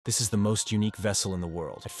This is the most unique vessel in the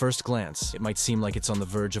world. At first glance, it might seem like it's on the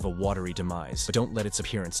verge of a watery demise, but don't let its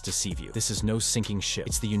appearance deceive you. This is no sinking ship.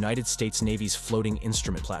 It's the United States Navy's floating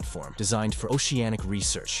instrument platform, designed for oceanic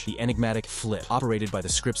research. The enigmatic Flip, operated by the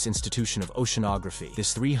Scripps Institution of Oceanography.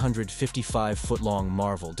 This 355-foot-long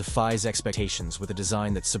marvel defies expectations with a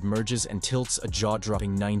design that submerges and tilts a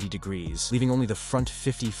jaw-dropping 90 degrees, leaving only the front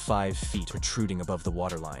 55 feet protruding above the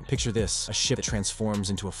waterline. Picture this, a ship that transforms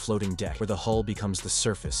into a floating deck, where the hull becomes the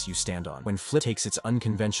surface you stand on. When Flip takes its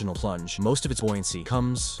unconventional plunge, most of its buoyancy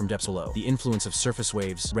comes from depths below, the influence of surface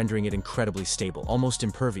waves rendering it incredibly stable, almost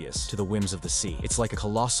impervious to the whims of the sea. It's like a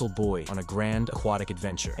colossal buoy on a grand aquatic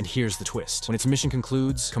adventure. And here's the twist. When its mission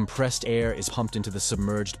concludes, compressed air is pumped into the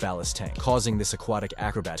submerged ballast tank, causing this aquatic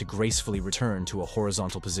acrobat to gracefully return to a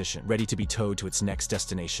horizontal position, ready to be towed to its next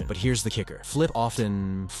destination. But here's the kicker. Flip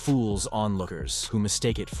often fools onlookers, who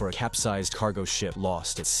mistake it for a capsized cargo ship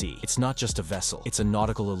lost at sea. It's not just a vessel, it's a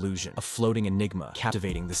nautical illusion, a floating enigma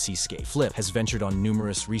captivating the seascape. Flip has ventured on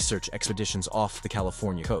numerous research expeditions off the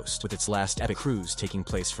California coast, with its last epic cruise taking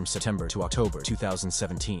place from September to October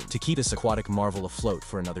 2017. To keep this aquatic marvel afloat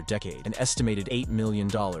for another decade, an estimated $8 million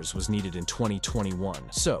was needed in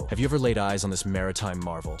 2021. So, have you ever laid eyes on this maritime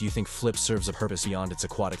marvel? Do you think Flip serves a purpose beyond its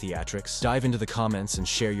aquatic theatrics? Dive into the comments and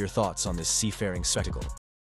share your thoughts on this seafaring spectacle.